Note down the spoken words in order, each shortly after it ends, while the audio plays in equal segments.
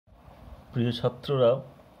প্রিয় ছাত্ররা,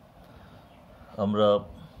 আমরা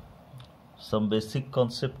some basic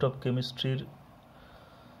concept of chemistry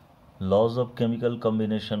laws of chemical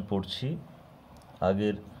combination পড়ছি।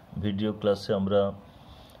 আগের ভিডিও ক্লাসে আমরা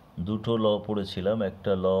দুটো ল পড়েছিলাম,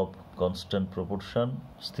 একটা ল অফ কনস্ট্যান্ট প্রপোর্শন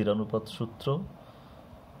স্থিরানুপাত সূত্র,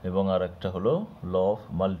 এবং আর একটা হলো ল অফ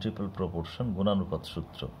মাল্টিপল প্রপোর্শন গুণানুপাত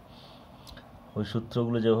সূত্র। ওই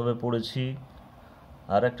সূত্রগুলো যেভাবে পড়েছি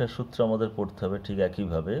আর একটা সূত্র আমাদের পড়তে হবে ঠিক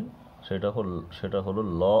একইভাবে, সেটা হলো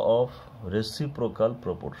ল অফ রেসিপ্রোকাল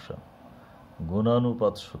প্রপোর্শন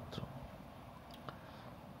গুণানুপাত সূত্র।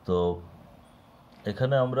 তো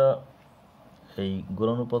এখানে আমরা এই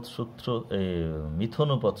গুণানুপাত সূত্র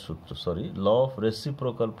ল অফ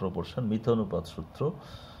রেসিপ্রোকাল প্রপোর্শন মিথানুপাত সূত্র,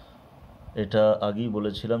 এটা আগেই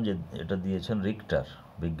বলেছিলাম যে এটা দিয়েছেন রিক্টার,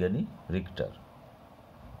 বিজ্ঞানী রিক্টার।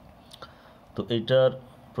 তো এটার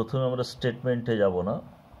প্রথমে আমরা স্টেটমেন্টে যাব না,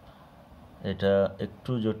 এটা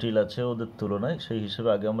একটু জটিল আছে ওদের তুলনায়, সেই হিসেবে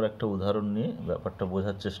আগে আমরা একটা উদাহরণ নিয়ে ব্যাপারটা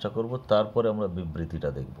বোঝার চেষ্টা করব, তারপরে আমরা বিবৃতিটা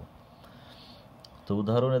দেখব। তো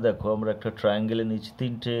উদাহরণে দেখো, আমরা একটা ট্রায়াঙ্গেলে নিয়েছি,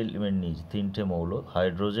 তিনটে এলিমেন্ট নিয়েছি, তিনটে মৌল,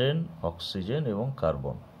 হাইড্রোজেন, অক্সিজেন এবং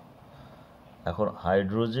কার্বন। এখন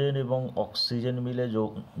হাইড্রোজেন এবং অক্সিজেন মিলে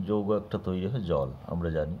যৌগ একটা তৈরি হয় জল, আমরা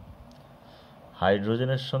জানি।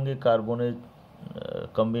 হাইড্রোজেনের সঙ্গে কার্বনের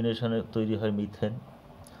কম্বিনেশনে তৈরি হয় মিথেন,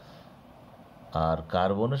 আর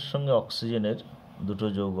কার্বনের সঙ্গে অক্সিজেনের দুটো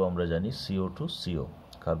যৌগ আমরা জানি CO2 CO,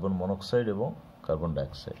 কার্বন মনোক্সাইড এবং কার্বন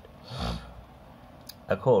ডাইঅক্সাইড।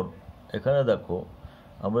 এখন এখানে দেখো,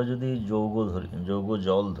 আমরা যদি যৌগ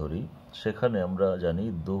জল ধরি, সেখানে আমরা জানি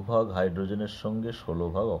 2 ভাগ হাইড্রোজেনের সঙ্গে 16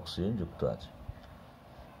 ভাগ অক্সিজেন যুক্ত আছে,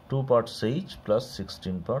 2 parts H plus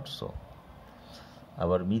 16 parts O।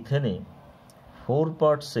 আবার মিথেনে 4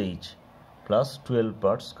 parts H plus 12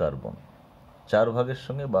 parts carbon, 4 ভাগের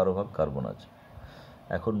সঙ্গে 12 ভাগ কার্বন আছে।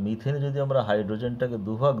 এখন মিথেনে যদি আমরা হাইড্রোজেনটাকে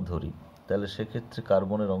 2 ভাগ ধরি, তাহলে সেক্ষেত্রে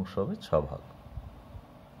কার্বনের অংশ হবে 6 ভাগ।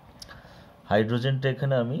 হাইড্রোজেনটা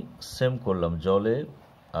এখানে আমি সেম করলাম, জলে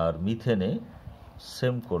আর মিথেনে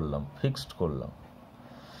সেম করলাম, ফিক্সড করলাম।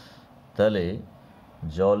 তাহলে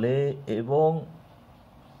জলে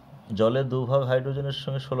 2 ভাগ হাইড্রোজেনের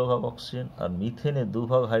সঙ্গে 16 ভাগ অক্সিজেন, আর মিথেনে 2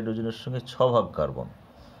 ভাগ হাইড্রোজেনের সঙ্গে 6 ভাগ কার্বন।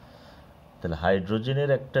 তাহলে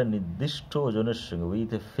হাইড্রোজেনের একটা নির্দিষ্ট ওজনের সঙ্গে,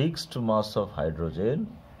 with a fixed mass of hydrogen,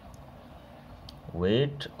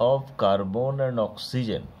 weight of carbon and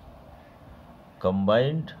oxygen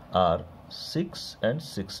combined are 6 and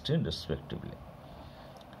 16 respectively।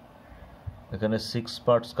 এখানে 6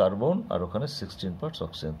 parts কার্বন আর ওখানে 16 parts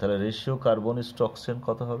অক্সিজেন। তাহলে ratio carbon is to oxygen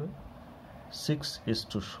কত হবে?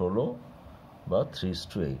 6:16 বা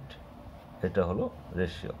 3:8, এটা হলো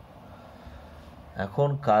রেশিও। এখন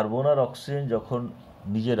কার্বন আর অক্সিজেন যখন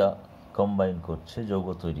নিজেরা কম্বাইন করছে, যৌগ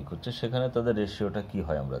তৈরি করছে, সেখানে তাদের রেশিওটা কি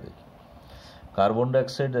হয় আমরা দেখি। কার্বন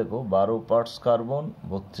ডাইঅক্সাইড দেখো 12 parts কার্বন,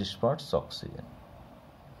 32 parts অক্সিজেন।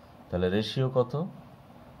 তাহলে রেশিও কত?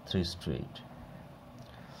 3:8।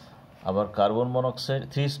 আবার কার্বন মনোক্সাইড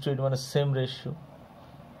 3:8 মানে সেম রেশিও,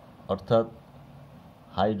 অর্থাৎ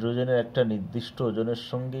হাইড্রোজেনের একটা নির্দিষ্ট ওজনের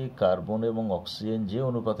সঙ্গে কার্বন এবং অক্সিজেন যে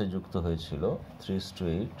অনুপাতে যুক্ত হয়েছিল,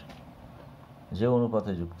 3:8 যে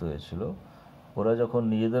অনুপাতে যুক্ত হয়েছিল, ওরা যখন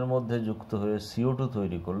নিজেদের মধ্যে যুক্ত হয়ে CO2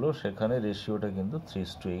 তৈরি করলো, সেখানে রেশিওটা কিন্তু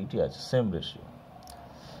 3:8ই আছে, সেম রেশিও।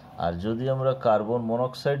 আর যদি আমরা কার্বন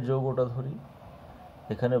মনোক্সাইড যৌগটা ধরি,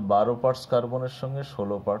 এখানে 12 parts কার্বনের সঙ্গে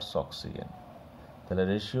 16 parts অক্সিজেন। তাহলে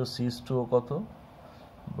রেশিও C/O কত?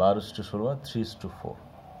 12:16 3:4।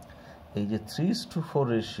 এই যে 3:4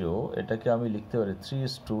 রেশিও, এটাকে আমি লিখতে পারি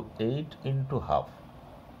 3:8 into half।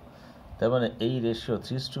 তার মানে এই রেশিও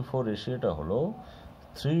 3:4 রেশিওটা হলো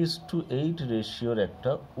 3:8 রেশিওর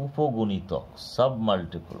একটা উপগুণিতক,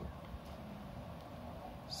 সাবমাল্টিপল।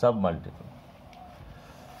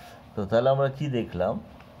 তো তাহলে আমরা কি দেখলাম,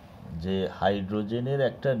 যে হাইড্রোজেনের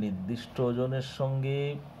একটা নির্দিষ্ট ওজনের সঙ্গে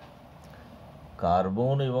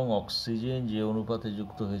কার্বন এবং অক্সিজেন যে অনুপাতে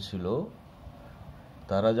যুক্ত হয়েছিল,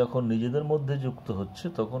 তারা যখন নিজেদের মধ্যে যুক্ত হচ্ছে,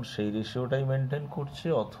 তখন সেই রেশিওটাই মেনটেন করছে,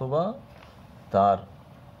 অথবা তার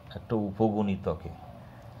একটা উপগুণিতকে।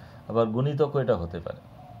 আবার গুণিতকও এটা হতে পারে,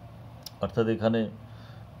 অর্থাৎ এখানে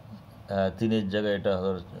 3-এর জায়গায় এটা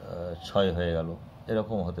 6 হয়ে গেল,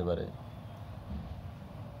 এরকম হতে পারে।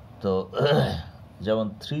 তো যেমন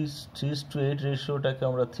 3:8 রেশিওটাকে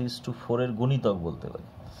আমরা 3:4 গুণিতক বলতে পারি।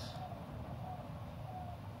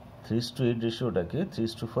 3:8 রেশিওটাকে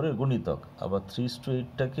 3:4 গুণিতক, আবার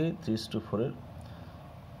 3:8টাকে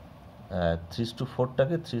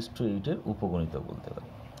 3:8 উপগুণিতক বলতে পারি।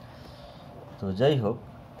 তো যাই হোক,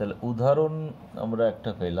 তাহলে উদাহরণ আমরা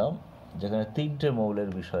একটা পেলাম, যেখানে 3টে মৌলের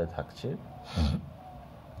বিষয় থাকছে,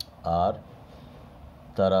 আর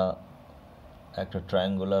তারা একটা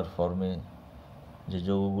ট্রায়াঙ্গুলার ফর্মে যে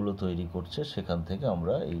যৌগগুলো তৈরি করছে সেখান থেকে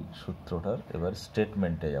আমরা এই সূত্রটার এবার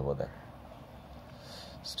স্টেটমেন্টে যাব। দেখ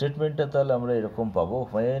স্টেটমেন্টটা তাহলে আমরা এরকম পাবো,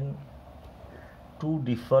 when two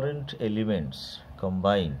different elements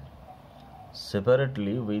combine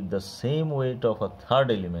separately with the same weight of a third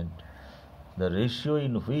element, the ratio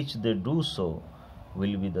in which they do so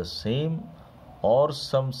will be the same or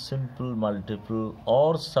some simple multiple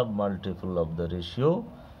or submultiple of the ratio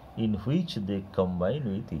in which they combine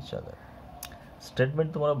with each other. Statement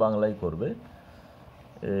তোমরা বাংলায় করবে,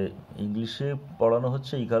 ইংলিশে পড়ানো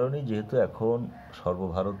হচ্ছে এই কারণেই যেহেতু এখন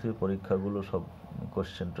সর্বভারতীয় পরীক্ষাগুলো সব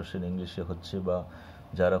কোশ্চেন ইংলিশে হচ্ছে, বা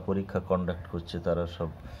যারা পরীক্ষা কন্ডাক্ট করছে তারা সব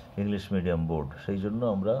ইংলিশ মিডিয়াম বোর্ড, সেই জন্য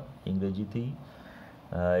আমরা ইংরেজিতেই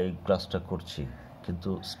এই ক্লাসটা করছি। কিন্তু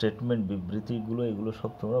স্টেটমেন্ট বিবৃতিগুলো এগুলো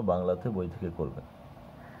সব তোমরা বাংলাতে বই থেকে করবে।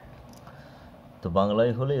 তো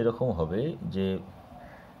বাংলায় হলে এরকম হবে যে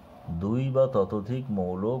দুই বা ততোধিক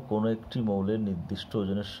মৌল কোনো একটি মৌলের নির্দিষ্ট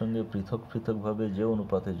ওজনের সঙ্গে পৃথক পৃথকভাবে যে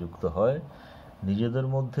অনুপাতে যুক্ত হয়, নিজেদের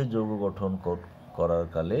মধ্যে যৌগ গঠন করার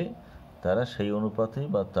কালে তারা সেই অনুপাতে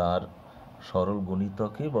বা তার সরল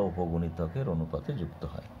গুণিতকে বা উপগুণিতকের অনুপাতে যুক্ত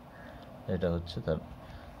হয়। এটা হচ্ছে তার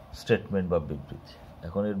স্টেটমেন্ট বা বিবৃতি।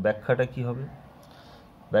 এখন এর ব্যাখ্যাটা কি হবে?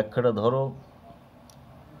 ব্যাখ্যাটা ধরো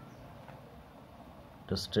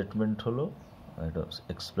এটা স্টেটমেন্ট হলো, এটা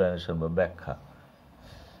এক্সপ্লেনেশন বা ব্যাখ্যা।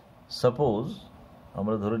 সাপোজ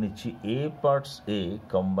আমরা ধরে নিচ্ছি A parts A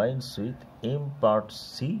combines with M parts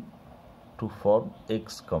C to form X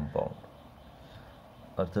compound,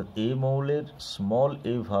 অর্থাৎ A মৌলের স্মল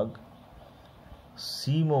a ভাগ C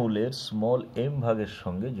মৌলের স্মল m ভাগের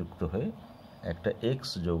সঙ্গে যুক্ত হয়ে একটা X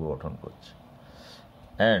যৌগ গঠন করছে।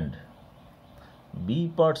 and B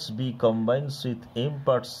parts B combines with M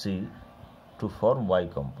parts C to form Y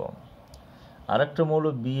compound, আরেকটা মৌল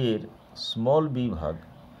B এর স্মল b ভাগ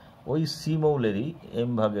ওই C মৌলেরই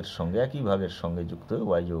M ভাগের সঙ্গে একই ভাগের সঙ্গে যুক্ত হয়ে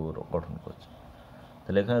Y যৌগ গঠন করছে।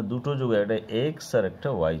 তাহলে এখানে দুটো যৌগ, একটা X আর একটা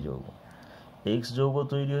Y যৌগ। X যৌগ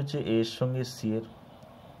তৈরি হচ্ছে A এর সঙ্গে C এর,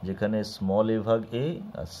 যেখানে স্মল a ভাগ A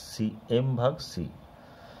আর M ভাগ C,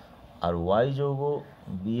 আর Y যৌগ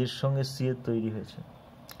B এর সঙ্গে C এর তৈরি হয়েছে,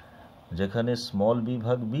 যেখানে স্মল b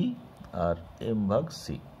ভাগ B আর M ভাগ C।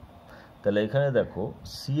 তাহলে এখানে দেখো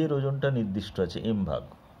C এর ওজনটা নির্দিষ্ট আছে M ভাগ,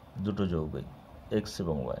 দুটো যৌগই X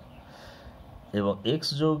এবং Y, এবং X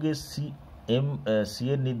যৌগে C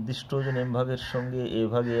এর নির্দিষ্ট ওজন M ভাগের সঙ্গে A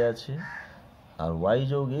ভাগ A আছে, আর Y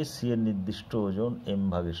যৌগে C এর নির্দিষ্ট ওজন M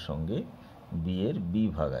ভাগের সঙ্গে B এর B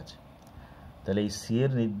ভাগ আছে। তাহলে এই C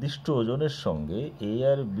এর নির্দিষ্ট ওজনের সঙ্গে A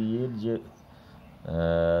আর B এর যে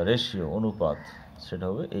রেশিও অনুপাত সেটা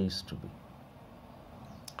হবে H/B।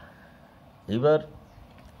 এবার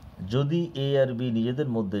যদি A আর B নিজেদের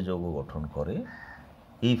মধ্যে যৌগ গঠন করে,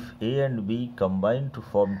 if A and B combine to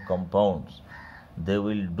form compounds, they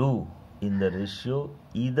will do in the ratio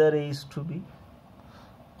either A/B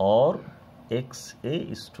or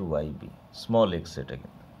XA/YB, small x এটা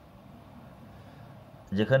কিন্তু,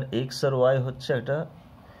 যেখানে X আর Y হচ্ছে একটা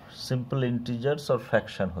সিম্পল ইন্টিজার্স আর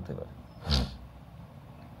ফ্র্যাকশন হতে পারে,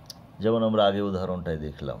 যেমন আমরা আগে উদাহরণটাই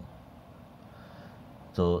দেখলাম।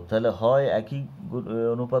 তো তাহলে হয় একই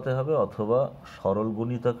অনুপাতে হবে, অথবা সরল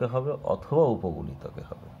গুণিতকে হবে, অথবা উপগুণিতকে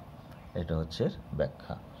হবে। এটা হচ্ছে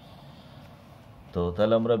ব্যাখ্যা। তো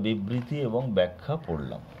তাহলে আমরা বিবৃতি এবং ব্যাখ্যা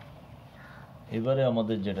পড়লাম। এবারে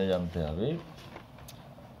আমাদের যেটা জানতে হবে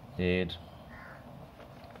এর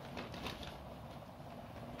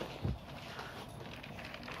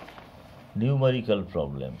নিউমেরিক্যাল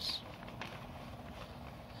প্রবলেমস।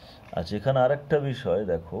 আচ্ছা, এখানে আরেকটা বিষয়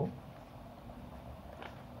দেখো,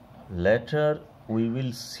 later we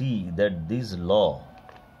will see that this law,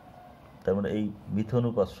 তার মানে এই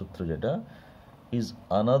মিথ্যানুপাত সূত্র যেটা, is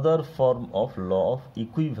another form of law of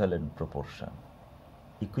equivalent proportion.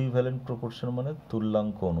 Equivalent proportion মানে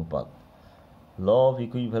তুল্যাঙ্ক অনুপাত, law of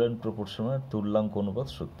equivalent proportion মানে তুল্যাঙ্ক অনুপাত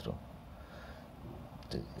সূত্র।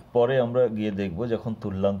 পরে আমরা গিয়ে দেখব, যখন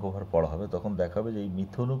তুল্যাঙ্ক ভার পড়া হবে তখন দেখাবে যে এই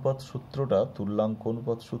মিথ্যানুপাত সূত্রটা তুল্যাঙ্ক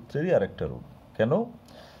অনুপাত সূত্রেরই আরেকটা রূপ। কেন?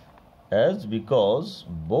 as because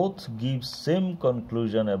both give same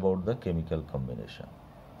conclusion about the chemical combination,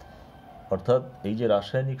 অর্থাৎ এই যে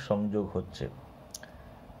রাসায়নিক সংযোগ হচ্ছে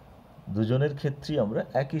দুজনের ক্ষেত্রেই আমরা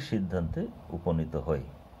একই সিদ্ধান্তে উপনীত হই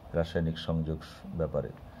রাসায়নিক সংযোগ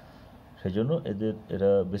ব্যাপারে। সেই জন্য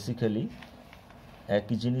এরা বেসিক্যালি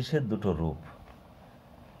একই জিনিসের দুটো রূপ।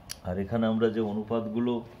 আর এখানে আমরা যে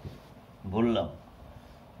অনুপাতগুলো বললাম,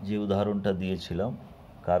 যে উদাহরণটা দিয়েছিলাম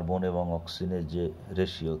কার্বন এবং অক্সিজেনের যে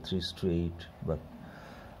রেশিও 3:8 বা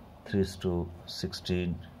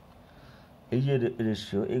 3:16, এই যে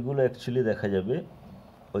রেশিও, এগুলো অ্যাকচুয়ালি দেখা যাবে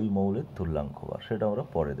ওই মৌলের তুল্যাঙ্ক, সেটা আমরা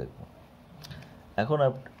পরে দেখব। এখন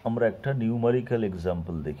আমরা একটা নিউমারিক্যাল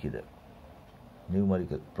এক্সাম্পল দেখি, দেখ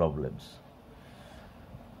numerical problems.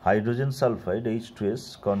 Hydrogen sulphide H2S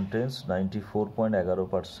contains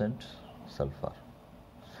 94.11% sulphur.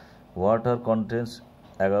 Water contains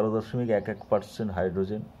 11.11%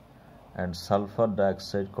 hydrogen and sulfur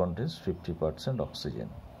dioxide contains 50% oxygen.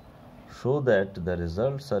 Show that the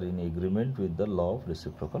results are in agreement with the law of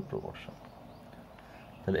reciprocal proportion.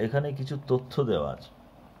 তাহলে এখানে কিছু তথ্য দেওয়া আছে,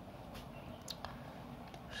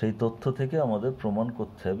 সেই তথ্য থেকে আমাদের প্রমাণ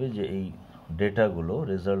করতে হবে যে এই ডেটাগুলো,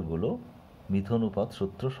 রেজাল্টগুলো মিথনুপাত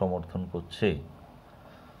সূত্র সমর্থন করছে।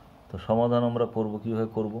 তো সমাধান আমরা করব কীভাবে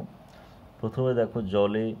করব? প্রথমে দেখো,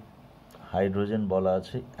 জলে হাইড্রোজেন বলা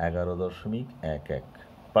আছে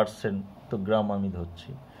 11.11%, তো গ্রাম আমি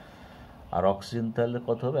ধরছি, আর অক্সিজেন তাহলে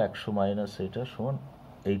কত হবে? 100 মাইনাস এটা সমান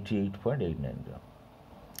 88.89 গ্রাম।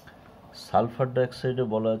 সালফার ডাইঅক্সাইডে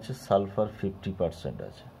বলা আছে সালফার 50%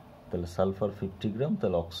 আছে, তাহলে সালফার 50 গ্রাম,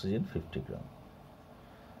 তাহলে অক্সিজেন 50 গ্রাম।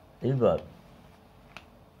 এইবার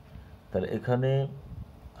তাহলে এখানে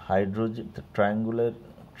হাইড্রোজেন,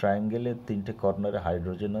 ট্রায়াঙ্গেলের 3টে কর্নারে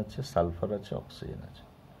হাইড্রোজেন আছে, সালফার আছে, অক্সিজেন আছে।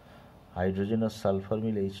 হাইড্রোজেন আর সালফার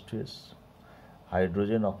মিলে H2S,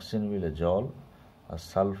 হাইড্রোজেন অক্সিজেন মিলে জল, আর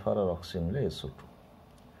সালফার আর অক্সিজেন মিলে SO2।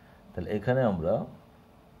 তাহলে এখানে আমরা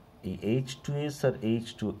এই H2S আর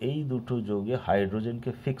H2 এই দুটো যোগে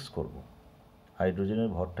হাইড্রোজেনকে ফিক্স করব, হাইড্রোজেনের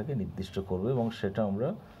ভরটাকে নির্দিষ্ট করব, এবং সেটা আমরা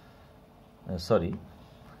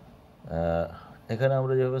এখানে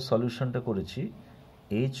আমরা যেভাবে সলিউশনটা করেছি,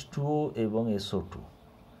 H2O এবং SO2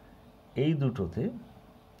 এই দুটোতে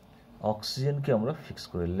অক্সিজেনকে আমরা ফিক্স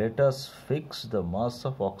করি। Let us fix the mass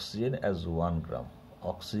of oxygen as 1 গ্রাম।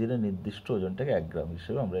 অক্সিজেনের নির্দিষ্ট ওজনটাকে 1 গ্রাম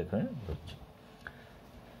হিসেবে আমরা এখানে ধরছি।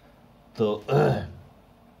 তো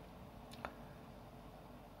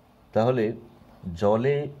তাহলে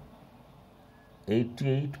জলে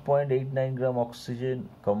 88.89 গ্রাম অক্সিজেন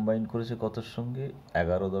কম্বাইন করেছে কতর সঙ্গে?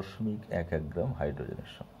 11.11 গ্রাম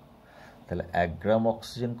হাইড্রোজেনের সঙ্গে। তাহলে 1 গ্রাম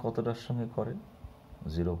অক্সিজেন কতটার সঙ্গে করে?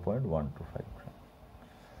 0.125 গ্রাম।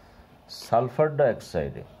 Sulphur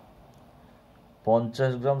ডাইঅক্সাইডে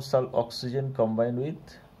 50 gram oxygen combined with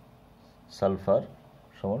sulphur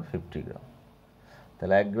সমান 50 গ্রাম।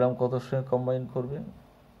 তাহলে 1 গ্রাম কতর সঙ্গে কম্বাইন করবে?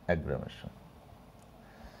 1 গ্রামের সঙ্গে।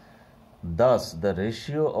 Thus, the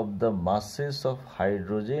ratio of the masses of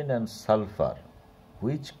hydrogen and sulfur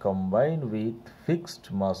which combine with fixed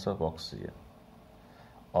mass of oxygen,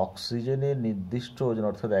 অক্সিজেনের নির্দিষ্ট ওজন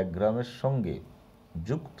অর্থাৎ 1 গ্রামের সঙ্গে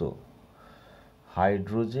যুক্ত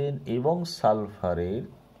হাইড্রোজেন এবং সালফারের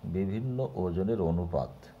বিভিন্ন ওজনের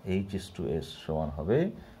অনুপাত H/S সমান হবে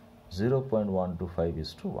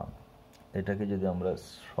 0.125:1। এটাকে যদি আমরা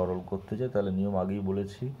সরল করতে চাই, তাহলে নিয়ম আগেই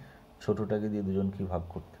বলেছি, ছোটটাকে দিয়ে দুজনকে ভাগ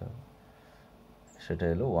করতে হবে, সেটা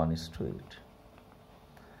হলো 1:8।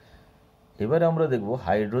 এবারে আমরা দেখব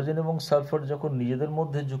হাইড্রোজেন এবং সালফার যখন নিজেদের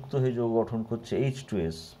মধ্যে যুক্ত হয়ে যৌগ গঠন করছে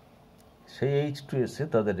H2S, সেই H2S এ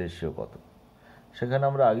তাদের রেশিও কত? সেখানে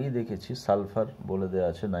আমরা আগেই দেখেছি সালফার বলে দেওয়া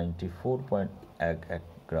আছে 94.11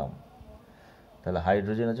 গ্রাম, তাহলে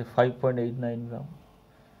হাইড্রোজেন আছে 5.89 গ্রাম,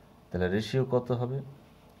 তাহলে রেশিও কত হবে?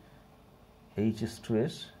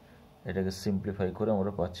 H/S এটাকে সিম্পলিফাই করে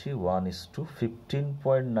আমরা পাচ্ছি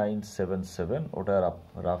 1:15.977, ওটা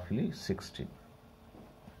রাফলি 16।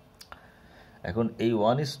 এখন এই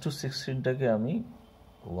 1:16টাকে আমি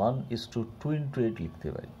 1:2 × 8 লিখতে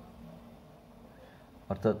পারি,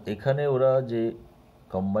 অর্থাৎ এখানে ওরা যে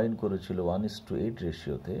কম্বাইন করেছিল 1:8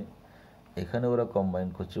 রেশিওতে, এখানে ওরা কম্বাইন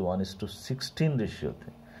করছে 1:16 রেশিওতে।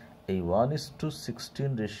 এই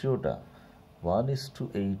 1:16 রেশিওটা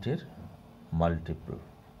 1:8 মাল্টিপল,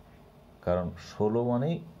 কারণ 16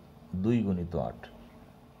 মানেই 2 × 8,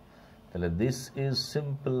 তাহলে this is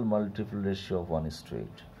simple multiple ratio of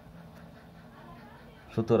 1:8।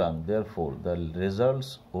 সুতরাং therefore the results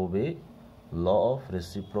obey law of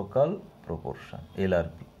reciprocal proportion,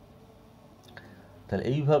 LRP। তাহলে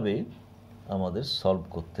এইভাবে আমাদের সলভ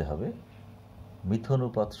করতে হবে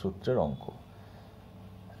মিথনুপাত সূত্রের অঙ্ক।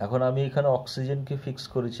 এখন আমি এখানে অক্সিজেনকে ফিক্স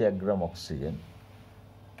করেছি 1 গ্রাম অক্সিজেন।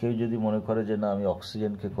 কেউ যদি মনে করে যে না, আমি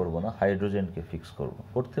অক্সিজেনকে করব না, হাইড্রোজেনকে ফিক্স করব,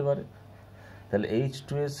 করতে পারে। তাহলে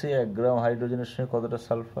H2S এ 1 গ্রাম হাইড্রোজেনের সঙ্গে কতটা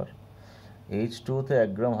সালফার, H2O তে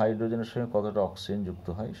 1 গ্রাম হাইড্রোজেনের সঙ্গে কতটা অক্সিজেন যুক্ত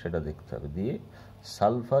হয় সেটা দেখতে হবে, দিয়ে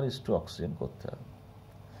সালফার ইস্টু অক্সিজেন করতে হবে।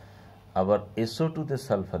 আবার SO2 তে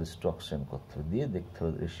সালফার ইস্টু অক্সিজেন করতে হবে, দিয়ে দেখতে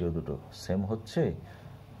হবে রেশিও দুটো সেম হচ্ছে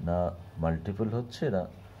না মাল্টিপল হচ্ছে না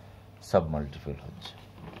সাব মাল্টিপল হচ্ছে।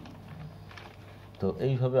 তো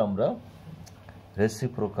এইভাবে আমরা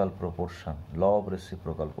reciprocal proportion, law of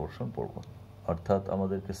reciprocal proportion পড়ব। অর্থাৎ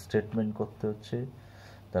আমাদেরকে স্টেটমেন্ট করতে হচ্ছে,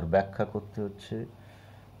 তার ব্যাখ্যা করতে হচ্ছে,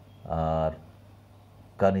 আর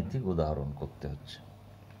গাণিতিক উদাহরণ করতে হচ্ছে।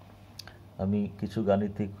 আমি কিছু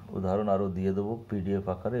গাণিতিক উদাহরণ আরও দিয়ে দেবো পিডিএফ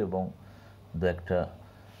আকারে, এবং দু একটা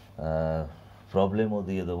প্রবলেমও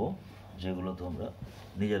দিয়ে দেবো, যেগুলো তোমরা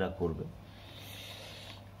নিজেরা করবে।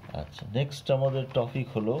 আচ্ছা, নেক্সট আমাদের টপিক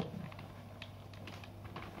হলো,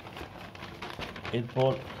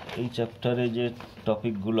 এরপর এই চ্যাপ্টারে যে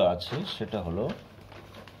টপিকগুলো আছে সেটা হলো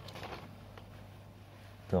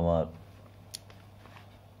তোমার,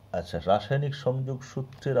 আচ্ছা, রাসায়নিক সংযোগ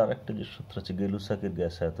সূত্রের আর একটা যে সূত্র আছে গেলুসাকের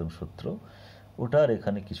গ্যাস আয়তন সূত্র, ওটা আর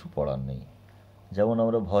এখানে কিছু পড়ার নেই। যেমন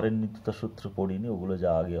আমরা ভরের নিত্যতা সূত্র পড়িনি, ওগুলো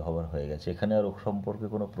যা আগে হবার হয়ে গেছে, এখানে আর ও সম্পর্কে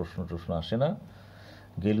কোনো প্রশ্ন আসে না।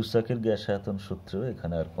 গেলুসাকের গ্যাস আয়তন সূত্রেও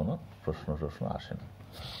এখানে আর কোনো প্রশ্ন আসে না,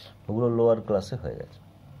 ওগুলো লোয়ার ক্লাসে হয়ে গেছে।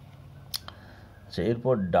 আচ্ছা,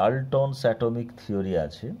 এরপর ডাল্টনস অ্যাটমিক থিওরি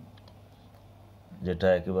আছে, যেটা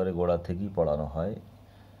একেবারে গোড়া থেকেই পড়ানো হয়,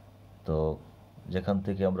 তো যেখান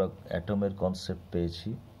থেকে আমরা অ্যাটমের কনসেপ্ট পেয়েছি,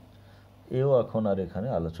 এও এখন আর এখানে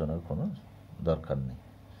আলোচনার কোনো দরকার নেই।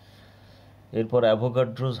 এরপর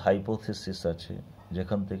অ্যাভোগাড্রোস হাইপোথিসিস আছে,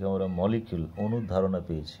 যেখান থেকে আমরা মলিকিউল অণুর ধারণা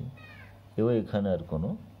পেয়েছি, এও এখানে আর কোনো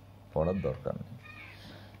পড়ার দরকার নেই।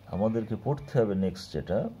 আমাদেরকে পড়তে হবে নেক্সট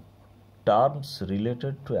যেটা, টার্মস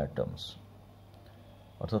রিলেটেড টু অ্যাটমস,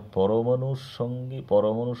 অর্থাৎ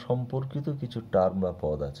পরমাণু সম্পর্কিত কিছু টার্ম বা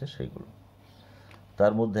পদ আছে সেগুলো।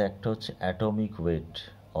 তার মধ্যে একটা হচ্ছে atomic wait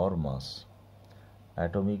or mass.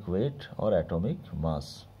 Atomic wait or atomic মাস।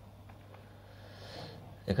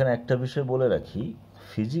 এখানে একটা বিষয় বলে রাখি,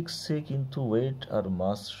 ফিজিক্সে কিন্তু ওয়েট আর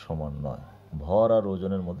মাস সমান নয়, ভর আর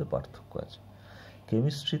ওজনের মধ্যে পার্থক্য আছে।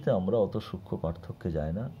 কেমিস্ট্রিতে আমরা অত সূক্ষ্ম পার্থক্যে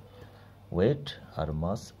যাই না, ওয়েট আর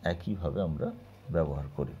মাস একইভাবে আমরা ব্যবহার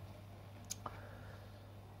করি।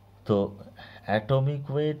 তো অ্যাটমিক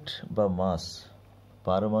ওয়েট বা মাস,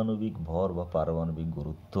 পারমাণবিক ভর বা পারমাণবিক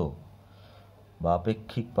গুরুত্ব বা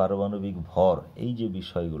আপেক্ষিক পারমাণবিক ভর, এই যে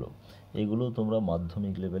বিষয়গুলো, এগুলো তোমরা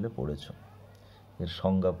মাধ্যমিক লেভেলে পড়েছো, এর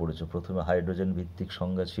সংজ্ঞা পড়েছো। প্রথমে হাইড্রোজেন ভিত্তিক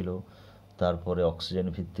সংজ্ঞা ছিল, তারপরে অক্সিজেন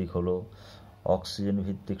ভিত্তিক হলো। অক্সিজেন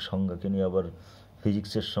ভিত্তিক সংজ্ঞাকে নিয়ে আবার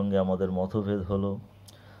ফিজিক্সের সঙ্গে আমাদের মতভেদ হলো।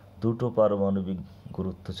 দুটো পারমাণবিক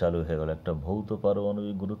গুরুত্ব চালু হয়ে গেল, একটা ভৌত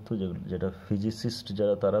পারমাণবিক গুরুত্ব যেটা ফিজিসিস্ট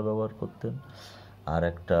যারা তারা ব্যবহার করতেন, আর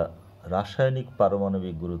একটা রাসায়নিক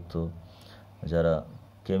পারমাণবিক গুরুত্ব যারা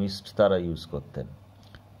কেমিস্ট তারা ইউজ করতেন।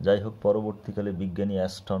 যাই হোক, পরবর্তীকালে বিজ্ঞানী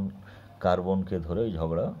অ্যাস্টন কার্বনকে ধরে ওই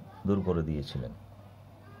ঝগড়া দূর করে দিয়েছিলেন।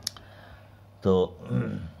 তো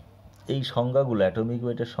এই সংজ্ঞাগুলো, অ্যাটমিক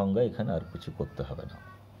ওয়েটের সংজ্ঞা এখানে আর কিছু করতে হবে না,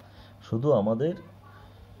 শুধু আমাদের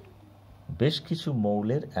বেশ কিছু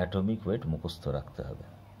মৌলের অ্যাটমিক ওয়েট মুখস্থ রাখতে হবে।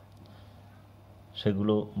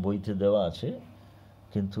 সেগুলো বইতে দেওয়া আছে,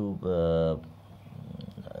 কিন্তু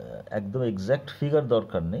একদম এক্স্যাক্ট ফিগার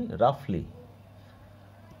দরকার নেই, রাফলি।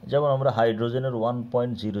 যেমন আমরা হাইড্রোজেনের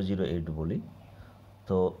 1.008 বলি,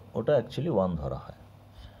 তো ওটা অ্যাকচুয়ালি 1 ধরা হয়।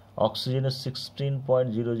 অক্সিজেনের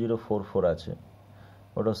 16.0044 আছে,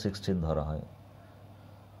 ওটাও 16 ধরা হয়।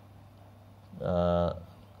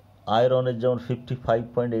 আয়রনের যেমন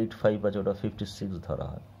 55.85 আছে, ওটা 56 ধরা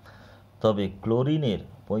হয়। তবে ক্লোরিনের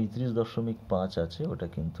 35.5 আছে, ওটা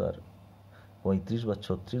কিন্তু আর 35 বা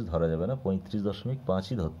 36 ধরা যাবে না,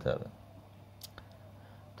 35.5ই ধরতে হবে।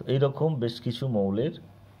 তো এইরকম বেশ কিছু মৌলের,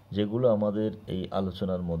 যেগুলো আমাদের এই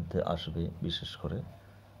আলোচনার মধ্যে আসবে, বিশেষ করে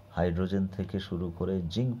হাইড্রোজেন থেকে শুরু করে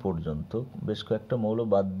জিঙ্ক পর্যন্ত বেশ কয়েকটা মৌল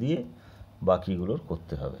বাদ দিয়ে বাকিগুলোর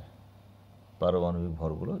করতে হবে, পারমাণবিক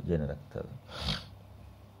ভরগুলো জেনে রাখতে হবে।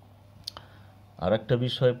 আর একটা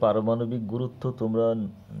বিষয়, পারমাণবিক গুরুত্ব তোমরা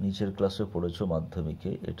নিচের ক্লাসে পড়েছো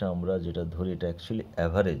মাধ্যমিকে, এটা আমরা যেটা ধরি এটা অ্যাকচুয়ালি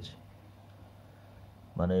অ্যাভারেজ,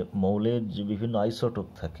 মানে মৌলের যে বিভিন্ন আইসোটোপ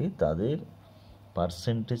থাকে তাদের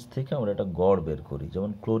পার্সেন্টেজ থেকে আমরা একটা গড় বের করি।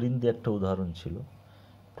 যেমন ক্লোরিন দিয়ে একটা উদাহরণ ছিল,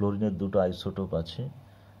 ক্লোরিনের দুটো আইসোটোপ আছে,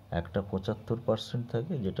 একটা 75%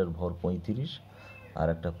 থাকে যেটার ভর 35, আর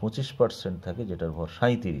একটা 25% থাকে যেটার ভর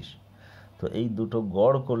 37। তো এই দুটো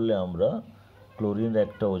গড় করলে আমরা ক্লোরিনের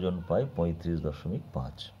একটা ওজন পাই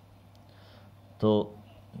 35.5। তো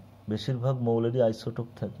বেশিরভাগ মৌলেরই আইসোটোপ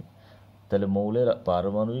থাকে, তাহলে মৌলের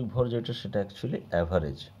পারমাণবিক ভর যেটা সেটা অ্যাকচুয়ালি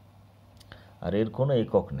অ্যাভারেজ, আর এর কোনো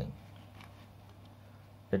একক নেই,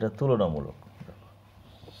 এটা তুলনামূলক।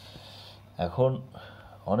 এখন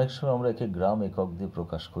অনেক সময় আমরা একে গ্রাম একক দিয়ে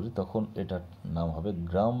প্রকাশ করি, তখন এটার নাম হবে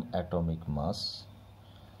গ্রাম অ্যাটমিক মাস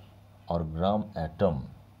আর গ্রাম অ্যাটম,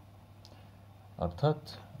 অর্থাৎ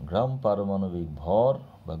গ্রাম পারমাণবিক ভর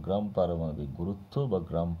বা গ্রাম পারমাণবিক গুরুত্ব বা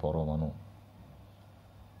গ্রাম পরমাণু।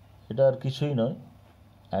 এটা আর কিছুই নয়,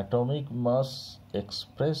 atomic mass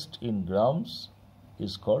expressed in grams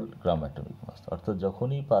is called gram atomic মাস। অর্থাৎ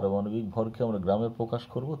যখনই পারমাণবিক ভরকে আমরা গ্রামে প্রকাশ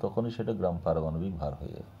করব, তখনই সেটা গ্রাম পারমাণবিক ভর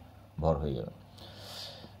হয়ে যাবে।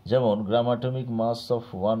 যেমন গ্রাম atomic mass of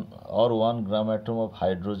 1 gram atom of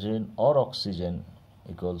hydrogen or oxygen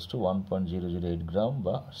equals to 1.008 গ্রাম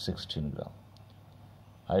বা 16 গ্রাম।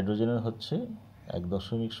 হাইড্রোজেনের হচ্ছে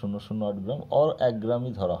 1.008 গ্রাম অর 1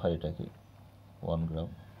 গ্রামই ধরা হয় এটাকে, 1 গ্রাম,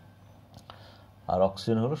 আর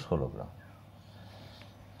অক্সিজেন হলো 16 গ্রাম।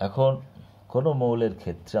 এখন কোনো মৌলের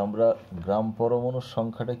ক্ষেত্রে আমরা গ্রাম পরমাণুর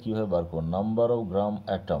সংখ্যাটা কীভাবে বার করব, নাম্বার অফ গ্রাম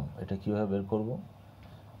অ্যাটম, এটা কীভাবে বের করব?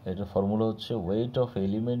 এটার ফর্মুলা হচ্ছে weight of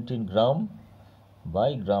element in gram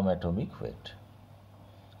by gram atomic wait.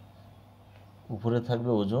 উপরে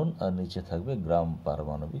থাকবে ওজন আর নিচে থাকবে গ্রাম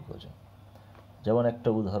পারমাণবিক ওজন। যেমন একটা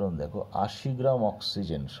উদাহরণ দেখো, 80 গ্রাম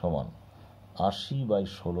অক্সিজেন সমান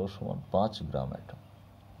 80/16 সমান 5 গ্রাম অ্যাটম।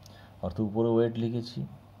 অর্থাৎ উপরে ওয়েট লিখেছি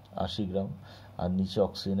 80 গ্রাম আর নিচে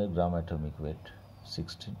অক্সিজেনের গ্রাম অ্যাটমিক ওয়েট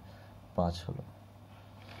 16, 5 হলো।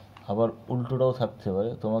 আবার উল্টোটাও থাকতে পারে,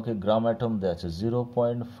 তোমাকে গ্রাম অ্যাটম দেওয়া আছে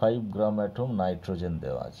 0.5 গ্রাম অ্যাটম নাইট্রোজেন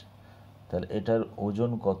দেওয়া আছে, তাহলে এটার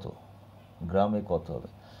ওজন কত, গ্রামে কত হবে?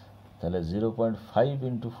 তাহলে 0.5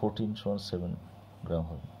 × 14 = 7 গ্রাম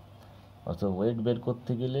হবে। অর্থাৎ ওয়েট বের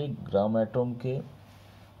করতে গেলে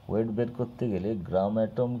গ্রাম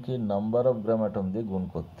অ্যাটমকে নাম্বার অফ গ্রাম অ্যাটম দিয়ে গুণ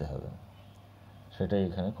করতে হবে, সেটাই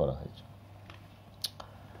এখানে করা হয়েছে।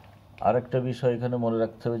 আর একটা বিষয় এখানে মনে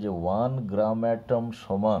রাখতে হবে যে 1 গ্রাম অ্যাটম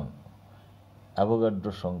সমান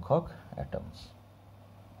অ্যাভোগাড্রো সংখ্যক অ্যাটমস।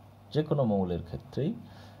 যে কোনো মৌলের ক্ষেত্রেই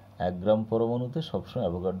 1 গ্রাম পরমাণুতে সবসময়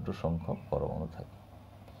অ্যাভোগাড্রো সংখ্যক পরমাণু থাকে।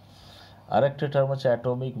 আর একটা টার্ম আছে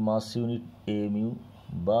অ্যাটমিক মাস ইউনিট, AMU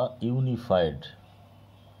বা ইউনিফাইড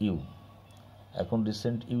ইউ। এখন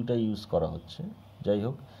রিসেন্ট ইউটা ইউজ করা হচ্ছে, যাই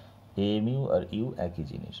হোক AMU আর ইউ একই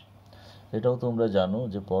জিনিস। এটাও তোমরা জানো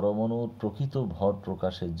যে পরমাণুর প্রকৃত ভর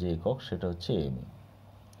প্রকাশের যে একক সেটা হচ্ছে AMU।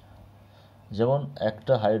 যেমন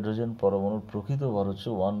একটা হাইড্রোজেন পরমাণুর প্রকৃত ভর হচ্ছে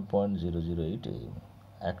 1.008 AMU,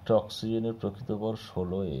 একটা অক্সিজেনের প্রকৃত ভর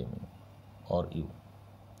 16 AMU or you.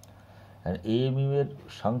 R AMU এর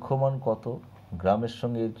সাংখ্যমান কত, গ্রামের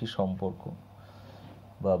সঙ্গে এর কি সম্পর্ক,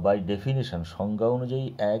 বা বাই ডেফিনিশন সংজ্ঞা অনুযায়ী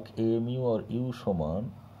 1 AMU অর ইউ সমান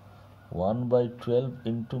 1/12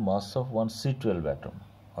 into mass of 1 C12 atom.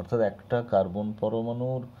 অর্থাৎ একটা কার্বন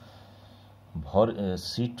পরমাণুর ভর,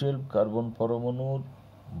 C12 কার্বন পরমাণুর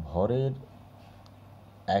ভরের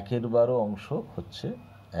 1/12 অংশ হচ্ছে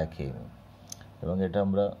 1 AMU, এবং এটা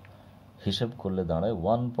আমরা হিসেব করলে দাঁড়ায়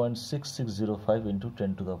 1.6605 ইন্টু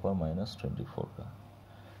 10⁻⁻24 গ্রাম।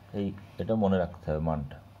 এটা মনে রাখতে হবে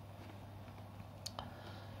মানটা।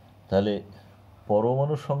 তাহলে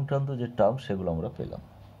পরমাণু সংক্রান্ত যে টার্ম সেগুলো আমরা পেলাম।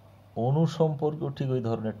 অণু সম্পর্কেও ঠিক ওই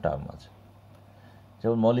ধরনের টার্ম আছে,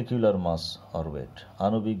 যেমন মলিকিউলার মাস অর ওয়েট,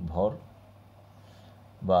 আণবিক ভর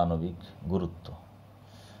বা আণবিক গুরুত্ব।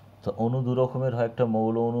 তো অণু দু রকমের হয়, একটা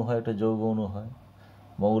মৌল অণু হয়, একটা যৌগ অণু হয়।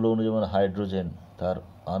 মৌল অণু যেমন হাইড্রোজেন, তার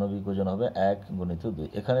আণবিক ওজন হবে 1 × 2।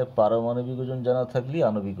 এখানে পারমাণবিক ওজন জানা থাকলেই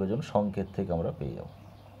আণবিক ওজন সংকেত থেকে আমরা পেয়ে যাব।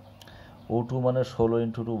 O2 মানে 16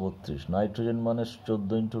 × 2 32, নাইট্রোজেন মানে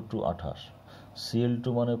 14 × 2 28, Cl2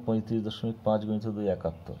 মানে 35.5 × 2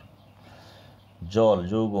 71, জল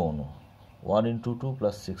যৌগ অণু 1 × 2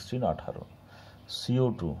 + 16 18,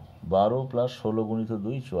 CO2 12 + 16 ×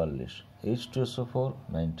 2 44, H2SO4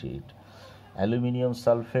 98, অ্যালুমিনিয়াম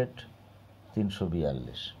সালফেট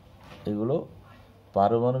 342। এগুলো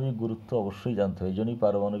পারমাণবিক গুরুত্ব অবশ্যই জানতে হবে, এই জন্যই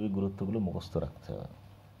পারমাণবিক গুরুত্বগুলো মুখস্থ রাখতে হবে।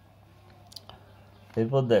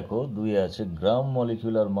 এরপর দেখো 2 আছে গ্রাম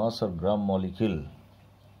মলিকিউলার মাস আর গ্রাম মলিকিউল।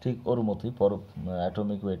 ঠিক ওর মতোই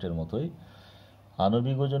অ্যাটমিক ওয়েটের মতোই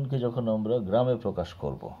আণবিক ওজনকে যখন আমরা গ্রামে প্রকাশ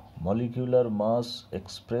করব, molecular mass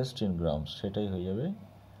expressed in grams, সেটাই হয়ে যাবে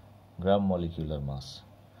গ্রাম মলিকিউলার মাস।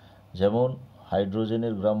 যেমন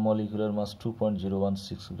হাইড্রোজেনের গ্রাম মলিকিউলার মাস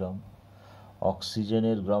 2.016 গ্রাম,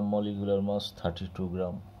 অক্সিজেনের গ্রাম মলিকিউলার মাস 32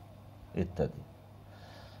 গ্রাম ইত্যাদি।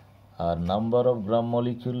 আর নাম্বার অফ গ্রাম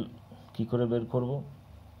মলিকিউল কি করে বের করব?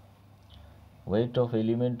 Weight of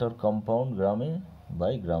element or compound গ্রামে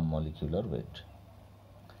বাই গ্রাম মলিকিউলার ওয়েট।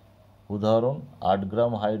 উদাহরণ 8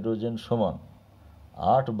 গ্রাম হাইড্রোজেন সমান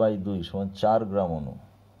 8/2 সমান 4 গ্রাম অণু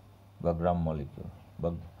বা গ্রাম মলিকিউল,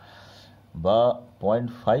 বা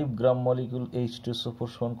 0.5 গ্রাম মলিকিউল H2SO4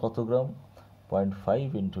 সমান কত গ্রাম? 0.5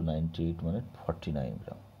 × 98 মানে 49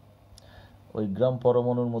 গ্রাম। ওই গ্রাম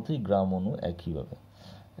পরমাণুর মতোই গ্রাম অণু একইভাবে।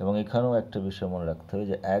 এবং এখানেও একটা বিষয় মনে রাখতে হবে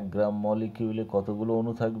যে 1 গ্রাম মলিকিউলে কতগুলো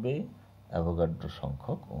অণু থাকবে? অ্যাভোগাড্রো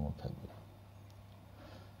সংখ্যক অণু থাকবে।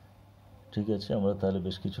 ঠিক আছে, আমরা তাহলে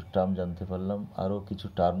বেশ কিছু টার্ম জানতে পারলাম। আরও কিছু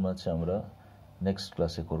টার্ম আছে, আমরা নেক্সট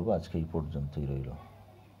ক্লাসে করব। আজকে এই পর্যন্তই রইল।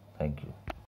 Thank you.